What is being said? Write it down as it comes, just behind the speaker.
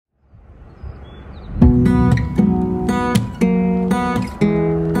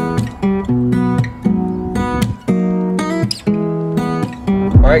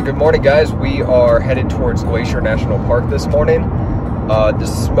Alright, good morning guys. We are headed towards Glacier National Park this morning. The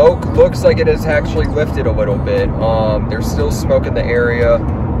smoke looks like it has actually lifted a little bit. There's still smoke in the area,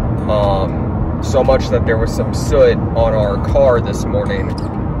 so much that there was some soot on our car this morning,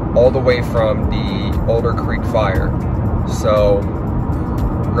 all the way from the Boulder Creek fire. So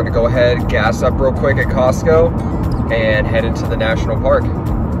we're gonna go ahead, gas up real quick at Costco, and head into the national park.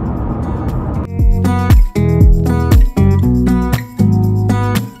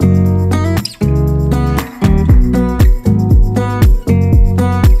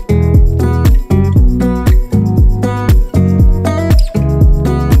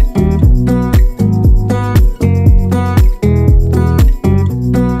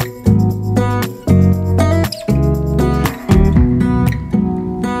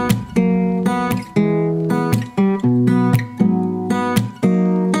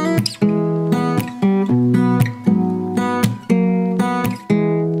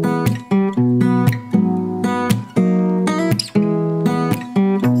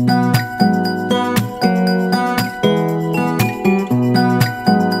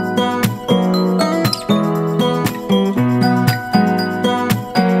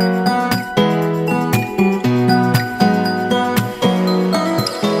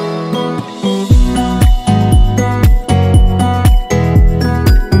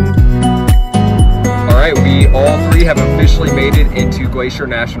 Have officially made it into Glacier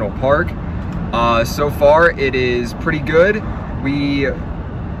National Park. So far it is pretty good. We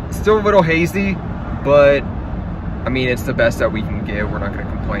still a little hazy, but I mean it's the best that we can get. We're not going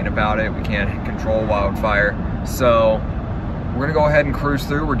to complain about it. We can't control wildfire, so we're gonna go ahead and cruise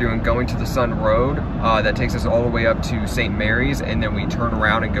through. We're doing Going to the Sun Road that takes us all the way up to St. Mary's, and then we turn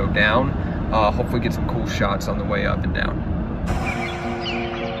around and go down. Hopefully get some cool shots on the way up and down.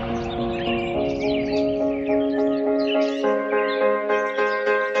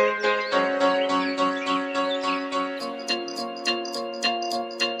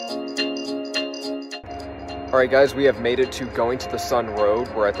 Alright guys, we have made it to Going to the Sun Road.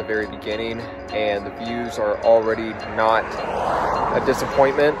 We're at the very beginning and the views are already not a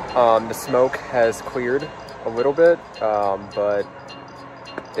disappointment. The smoke has cleared a little bit, but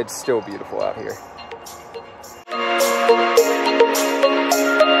it's still beautiful out here.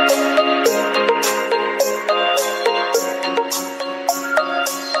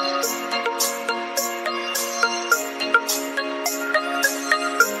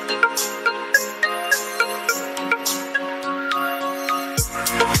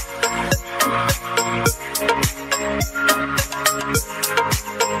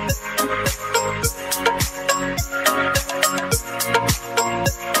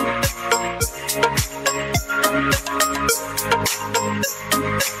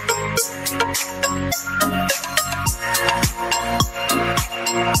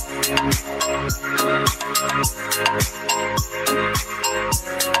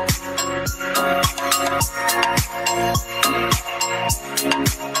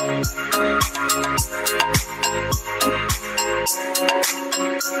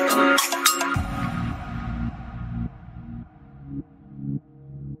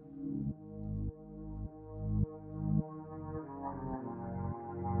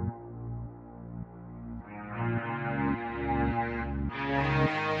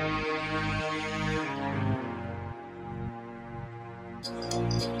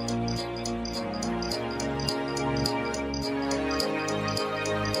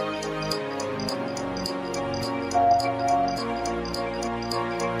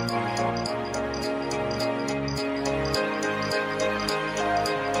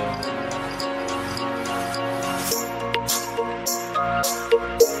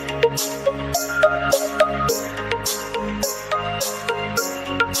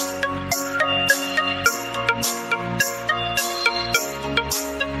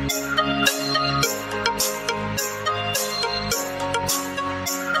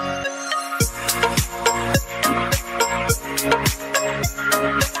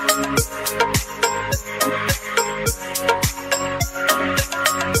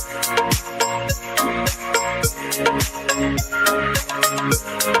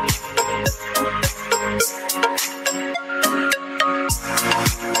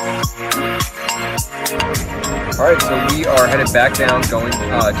 Alright, so we are headed back down, going to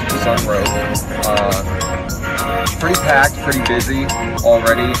the Sun Road. Pretty packed, pretty busy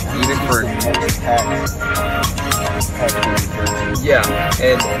already, even for... Yeah,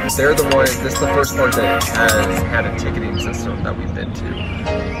 and they're the one, this is the first part that has had a ticketing system that we've been to.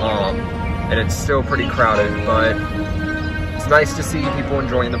 And it's still pretty crowded, but it's nice to see people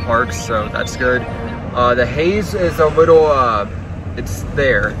enjoying the parks, so that's good. The haze is a little it's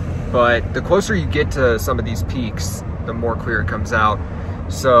there, but the closer you get to some of these peaks, the more clear it comes out.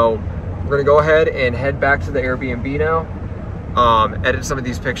 So we're gonna go ahead and head back to the Airbnb now, edit some of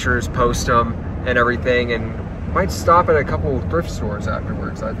these pictures, post them and everything, and might stop at a couple thrift stores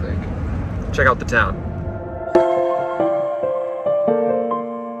afterwards, I think. Check out the town.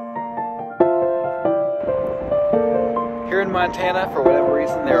 Here in Montana, for whatever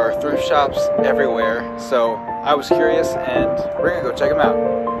reason, there are thrift shops everywhere. So I was curious and we're gonna go check them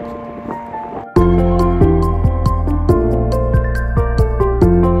out.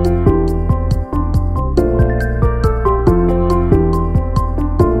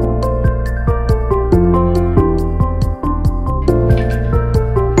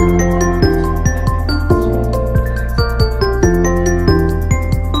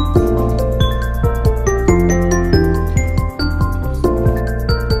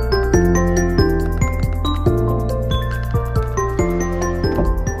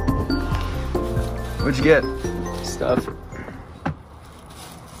 What'd you get? Stuff.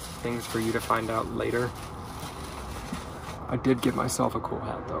 Things for you to find out later. I did get myself a cool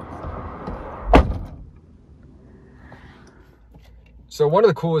hat though. So one of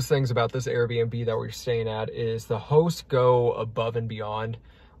the coolest things about this Airbnb that we're staying at is the hosts go above and beyond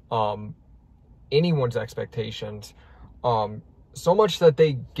anyone's expectations. So much that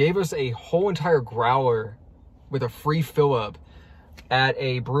they gave us a whole entire growler with a free fill up at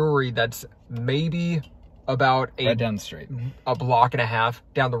a brewery that's maybe about right down the street, a block and a half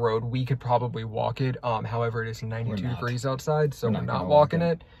down the road. We could probably walk it. However, it is 92 degrees outside, so we're not walking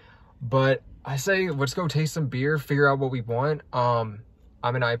it. But I say, let's go taste some beer, figure out what we want. I'm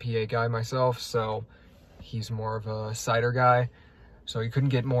an IPA guy myself, so he's more of a cider guy. So you couldn't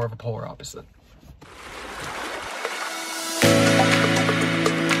get more of a polar opposite.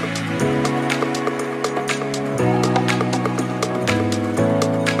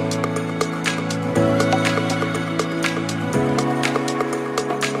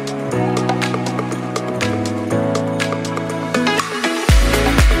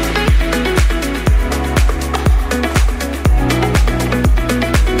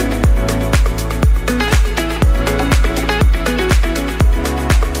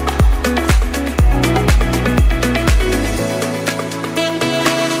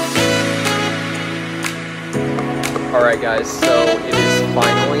 Alright guys, so it is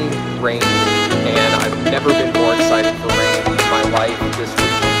finally raining